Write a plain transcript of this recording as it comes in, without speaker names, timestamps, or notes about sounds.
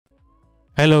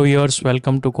Hello viewers,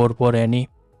 welcome to Core for Any.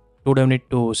 Today we need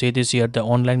to see this year the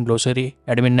online glossary.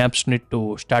 Admin apps need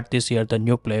to start this year the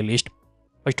new playlist.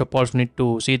 First of all, we need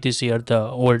to see this year the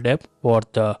old app for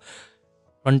the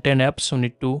front-end apps. We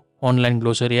need to online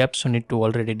glossary apps. We need to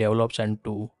already develop and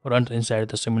to run inside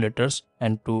the simulators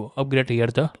and to upgrade here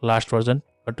the last version.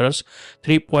 Butters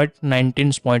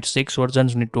 3.19.6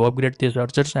 versions need to upgrade these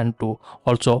versions and to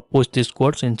also push these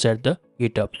codes inside the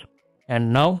GitHubs.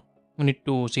 And now we need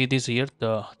to see this here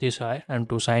the this high and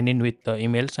to sign in with the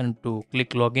emails and to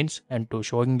click logins and to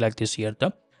showing like this here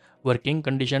the working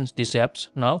conditions these apps.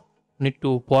 Now need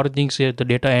to for things here the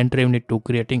data entry we need to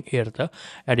creating here the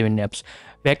admin apps.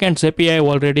 Backends API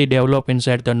already developed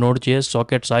inside the Node.js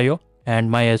sockets IO and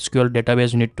MySQL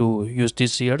database need to use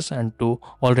these here and to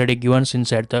already given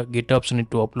inside the GitHubs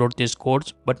need to upload these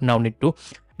codes, but now need to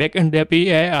backend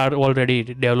API are already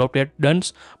developed at done,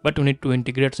 but we need to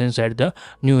integrate inside the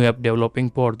new app developing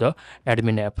for the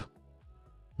admin app.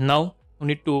 Now we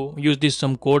need to use this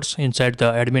some codes inside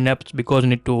the admin apps because we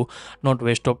need to not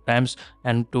waste of times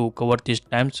and to cover these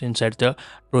times inside the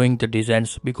drawing the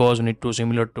designs because we need to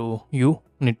similar to you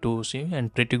need to see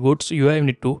and pretty good UI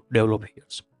need to develop here.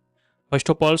 First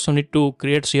of all, so need to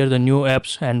create here the new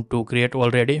apps and to create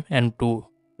already and to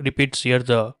repeat here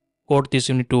the code this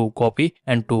you need to copy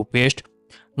and to paste,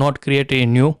 not create a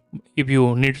new. If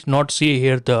you need not see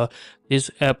here the this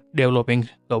app developing,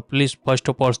 so please first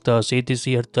of all the see this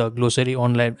here the glossary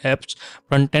online apps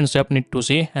front end app need to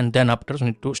see and then after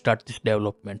need to start these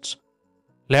developments.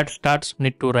 Let's start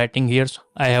need to writing here.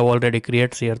 I have already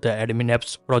created here the admin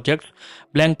apps projects.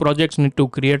 Blank projects need to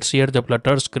create here the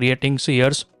flutters creating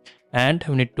here and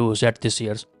we need to set this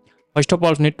here. First of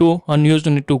all need to unused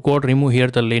need to code remove here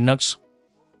the Linux,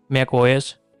 Mac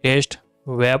OS, test,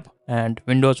 web and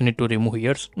Windows need to remove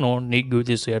here. No need give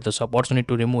this here the supports need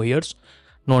to remove here.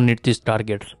 No need this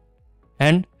targets.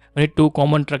 And we need to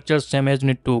common structures same as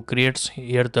need to create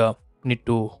here the need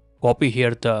to copy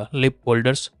here the lib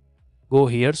folders. Go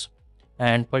here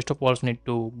and first of all need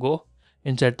to go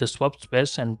inside the swap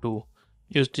space and to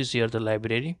use this here the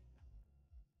library.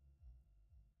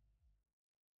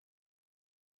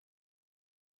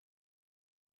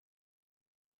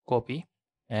 Copy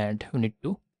and we need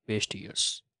to paste here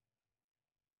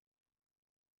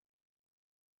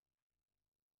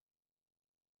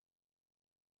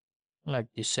like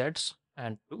this sets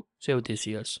and to save this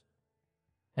here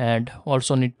and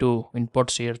also need to import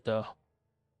here the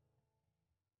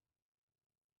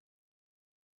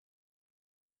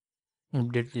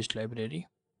update this library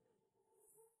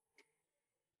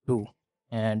too,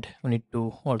 and we need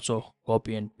to also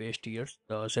copy and paste here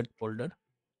the set folder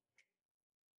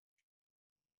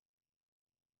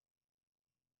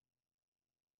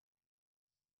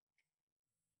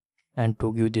and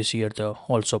to give this here the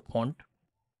also font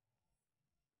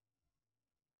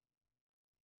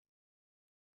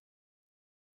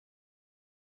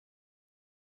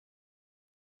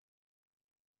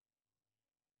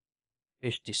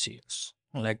paste this here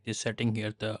like this setting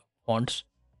here the fonts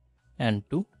and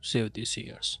to save this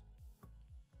here.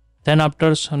 Then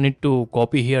after so need to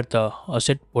copy here the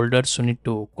asset folders. So need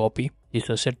to copy this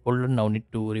asset folder. Now need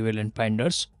to reveal in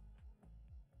finders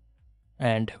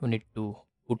and we need to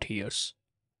put here.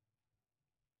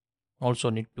 Also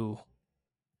need to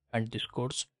find this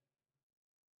codes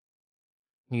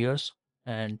here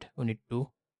and we need to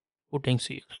putting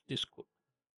here this code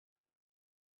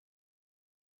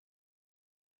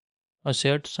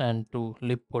assets and to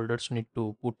lib folders we need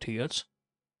to put here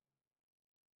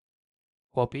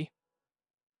copy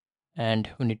and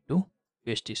we need to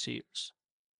paste this here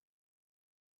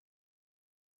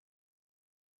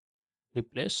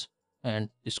replace and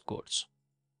this codes.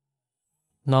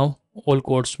 Now all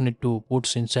codes we need to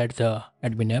put inside the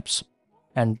admin apps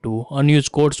and to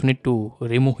unused codes we need to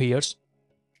remove here.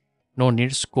 No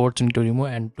needs codes need to remove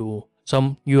and to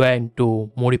some UI need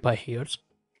to modify here.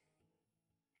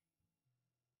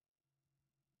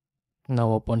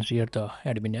 Now open here the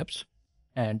admin apps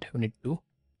and we need to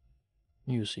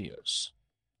use here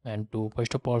and to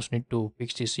first of all need to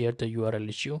fix this here the URL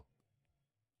issue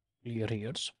clear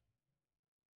here.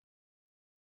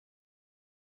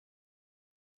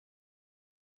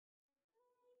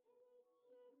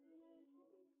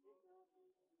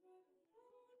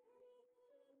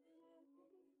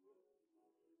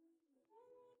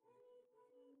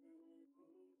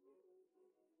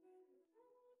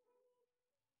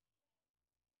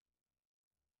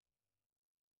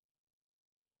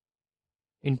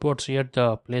 Imports here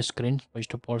the play screen.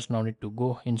 First of all now need to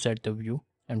go inside the view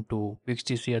and to fix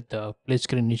this here the play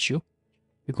screen issue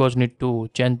because need to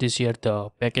change this here the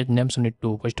package names. Need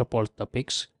to first of all the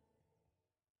fix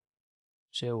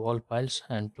save all files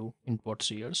and to import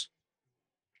here's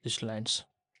these lines.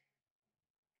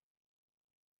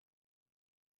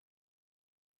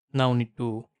 Now need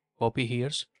to copy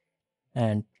here's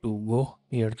and to go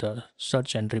here the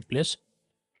search and replace,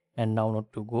 and now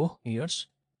not to go here's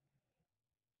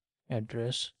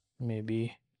address,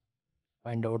 maybe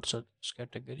find out search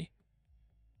category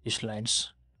these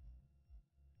lines,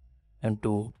 and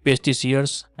to paste these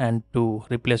years and to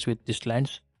replace with these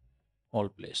lines all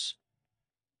place.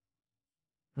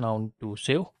 Now to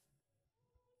save,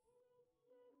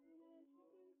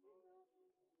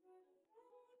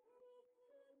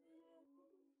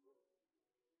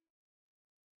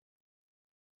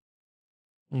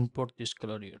 import this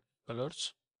color here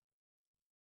colors,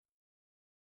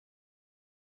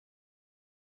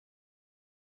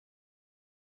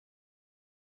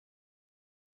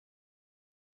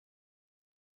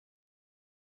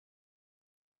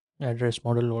 address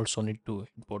model also need to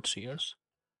import years,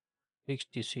 fix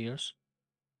this years,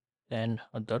 then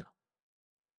other,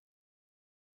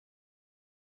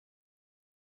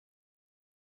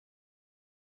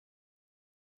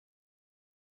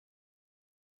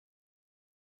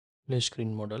 play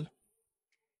screen model,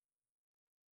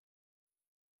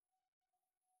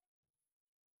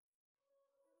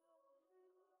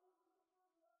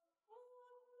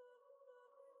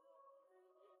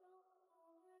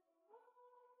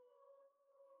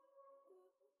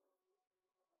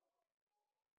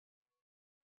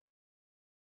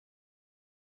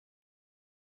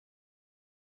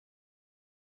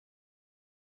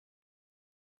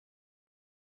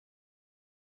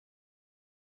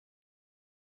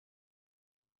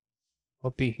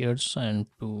 copy here's and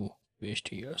to paste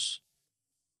here's,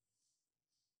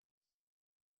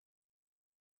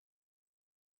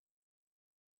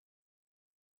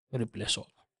 replace all,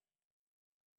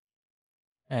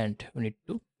 and we need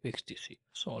to fix this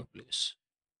here's all place.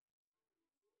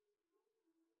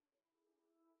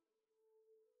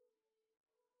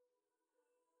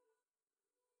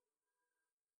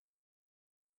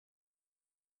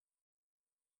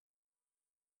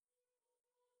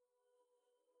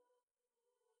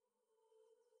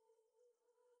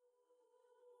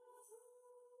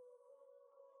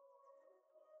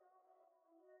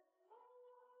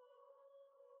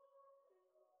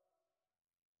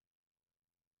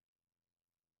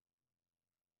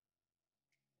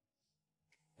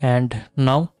 And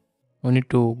now we need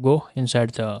to go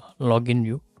inside the login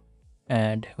view,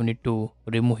 and we need to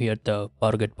remove here the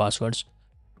forget passwords.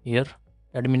 Here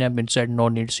admin app inside no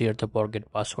needs here the forget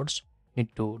passwords,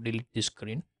 need to delete this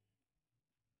screen,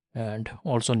 and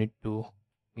also need to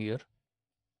here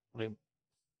rem-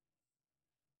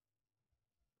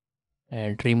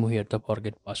 and remove here the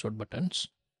forget password buttons.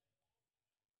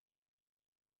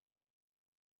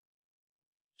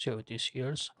 Save this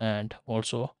here, and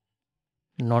also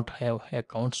not have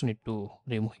accounts need to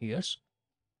remove here,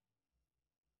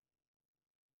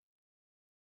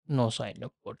 no sign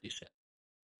up for this app.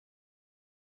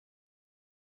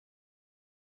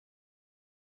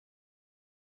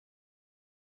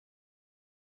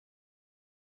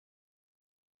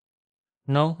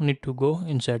 Now need to go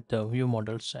inside the view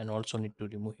models and also need to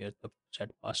remove here the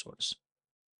set passwords.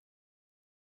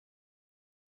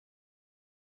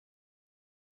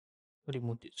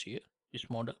 Remove this here, this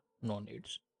model no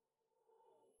needs.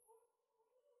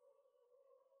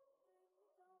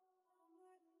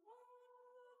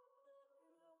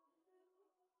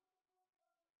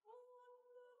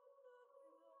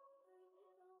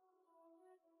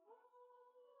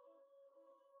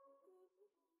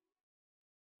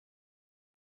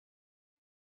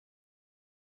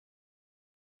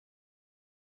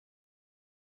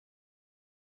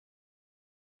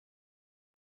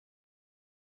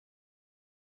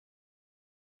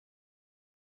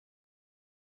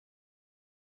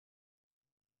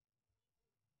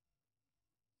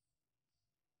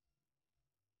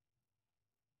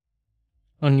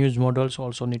 Unused models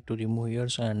also need to remove here,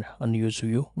 and unused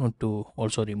view need to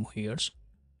also remove here.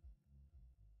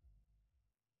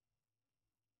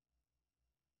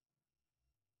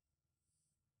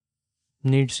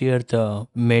 Needs here the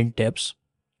main tabs,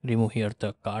 remove here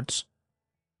the cards,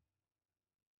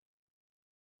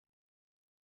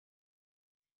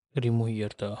 remove here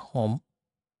the home,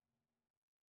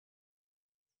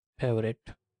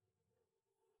 favorite,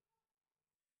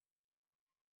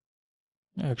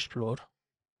 explore,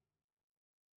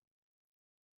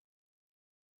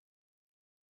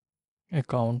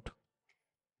 account,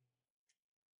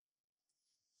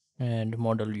 and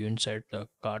model you inside the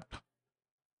cart.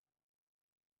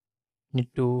 Need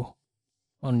to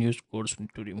unused codes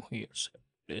need to remove here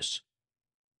place.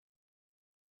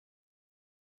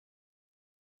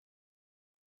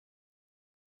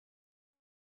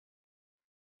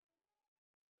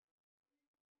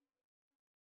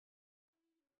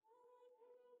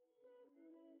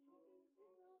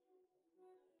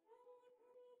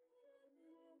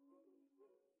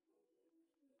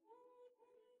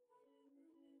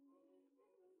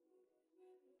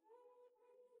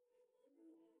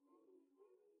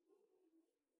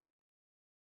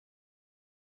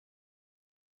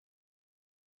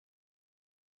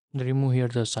 Remove here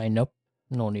the sign up,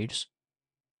 no needs.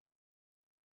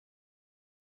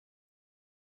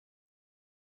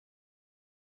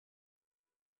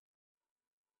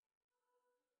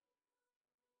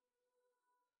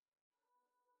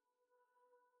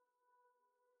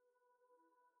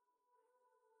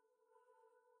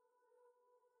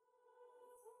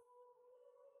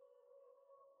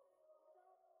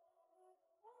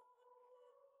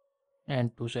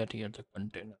 And to set here the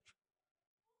container.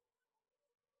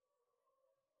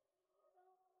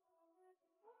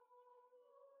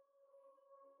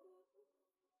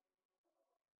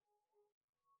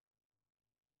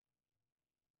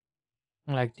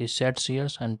 Like this sets here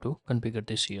and to configure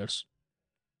this here.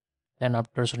 Then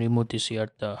after remove this here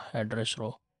the address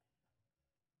row,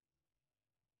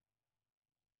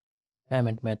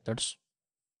 payment methods,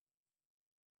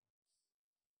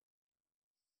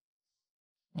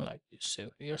 like this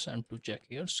save here and to check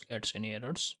here, gets any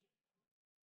errors.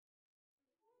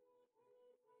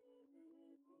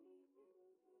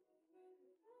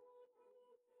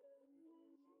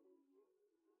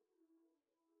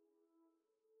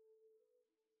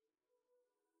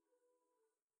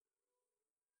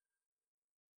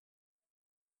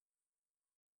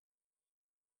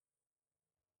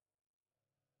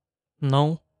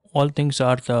 Now all things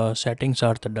are the settings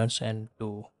are the done and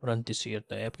to run this here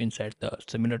the app inside the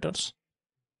simulators.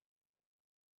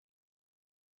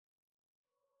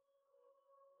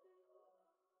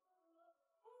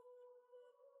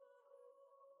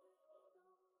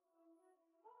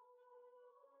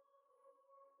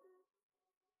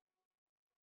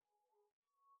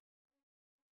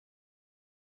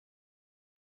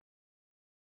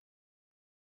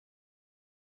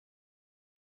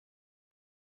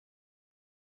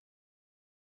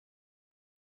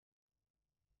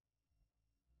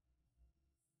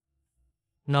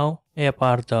 Now app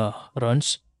are the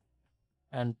runs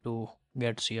and to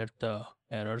get here the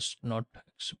errors not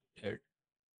accepted.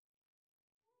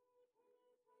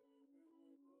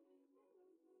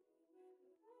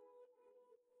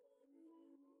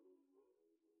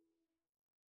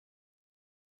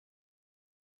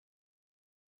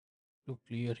 To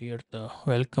clear here the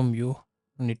welcome you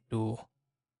need to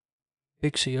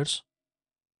fix here.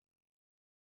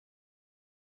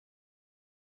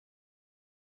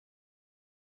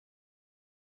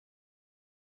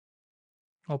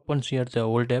 Opens here the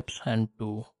old apps and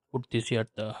to put this here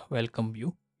the welcome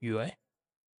view UI.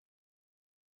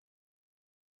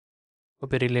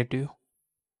 Copy relative,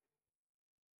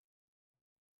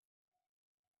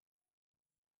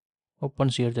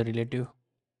 opens here the relative,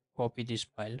 copy this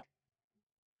file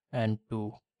and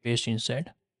to paste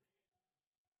inside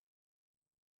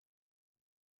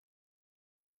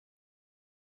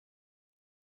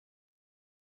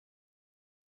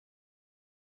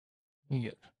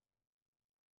here.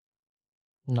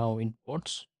 Now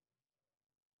imports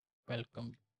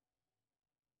welcome.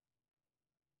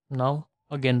 Now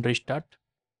again restart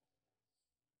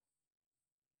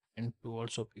and to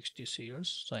also fix this here,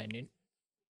 sign in.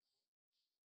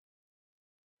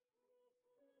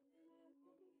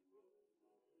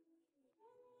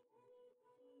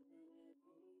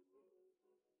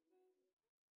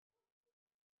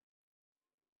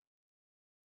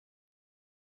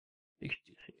 Fix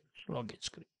this here, login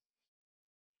screen.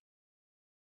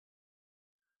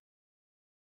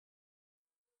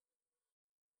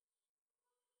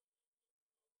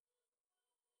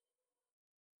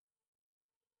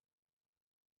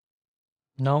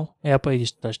 Now app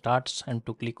is the starts and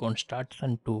to click on starts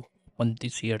and to open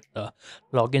this here the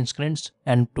login screens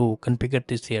and to configure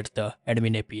this here the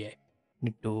admin API.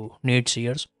 Need to needs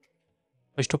here.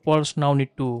 First of all, now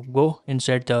need to go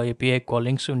inside the API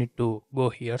callings. You need to go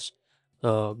here,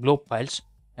 the globe files,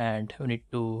 and you need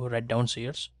to write down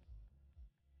here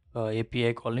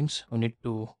API callings. You need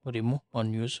to remove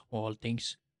unuse all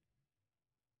things.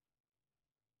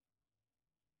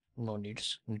 No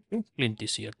needs. Need to clean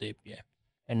this here the API,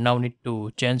 and now need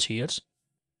to change here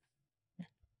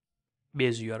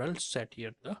base URL. Set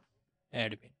here the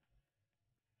admin.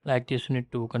 Like this, you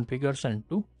need to configure and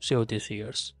to save this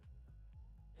here.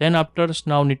 Then after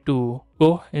now need to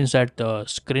go inside the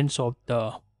screens of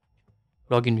the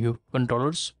login view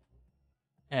controllers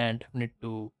and need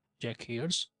to check here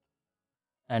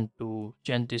and to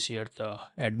change this here the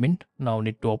admin. Now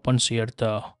need to open here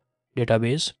the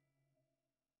database.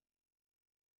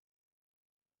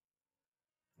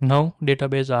 Now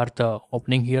database are the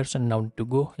opening here and now need to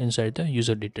go inside the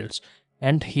user details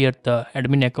and here the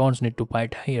admin accounts need to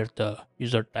find here the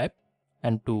user type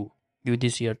and to give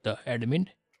this here the admin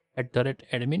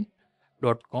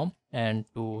 @admin.com and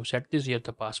to set this here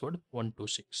the password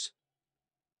 126.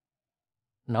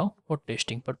 Now for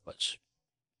testing purpose,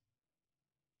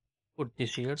 put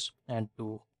this here and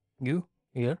to give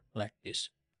here like this.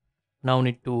 Now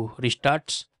need to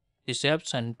restart this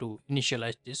apps and to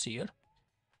initialize this here,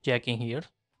 checking here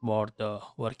about the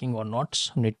working or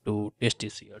not. Need to test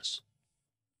this here.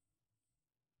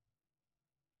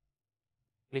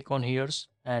 Click on here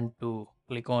and to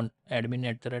click on admin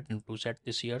at the rate and to set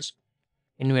this here.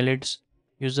 Invalids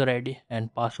user ID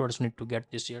and passwords need to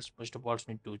get this here. First of all,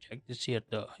 need to check this here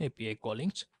the API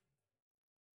callings.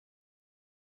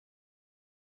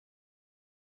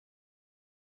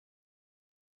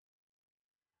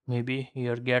 Maybe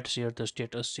here gets here the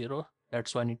status 0.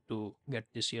 That's why I need to get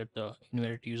this here the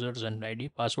invalid users and ID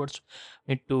passwords.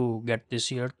 Need to get this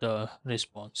here the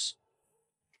response.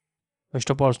 First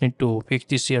of all, need to fix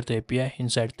this here the API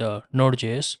inside the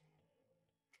Node.js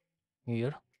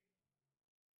here,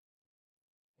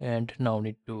 and now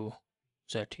need to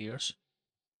set here.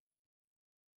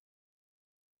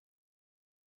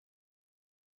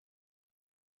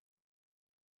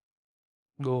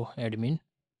 Go admin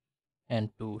and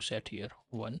to set here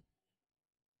 1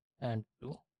 and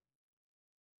to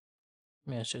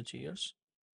message here.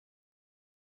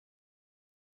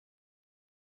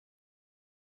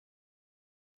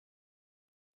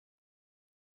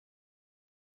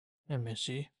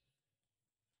 MSC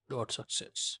dot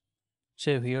success.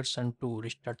 Save here and to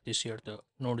restart this here the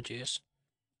Node.js.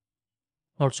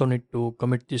 Also need to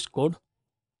commit this code.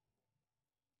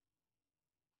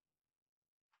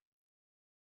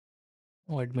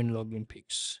 Admin login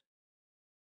fix.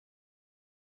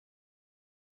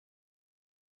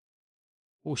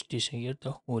 Push this here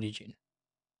the origin.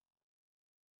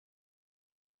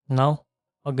 Now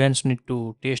again need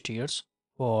to test here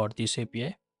for this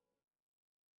API.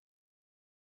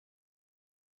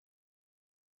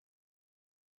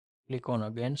 Click on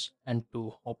against and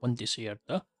to open this here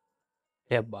the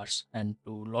tab bars, and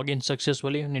to log in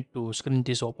successfully you need to screen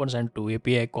this opens and to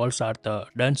API calls are the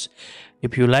done.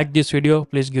 If you like this video,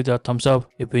 please give the thumbs up.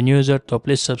 If you're new user, so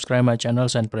please subscribe my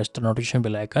channels and press the notification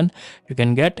bell icon. You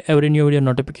can get every new video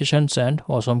notifications and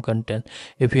awesome content.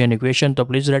 If you have any question, so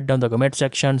please write down the comment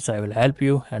sections. I will help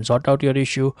you and sort out your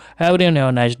issue. Everyone have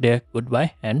a nice day.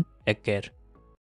 Goodbye and take care.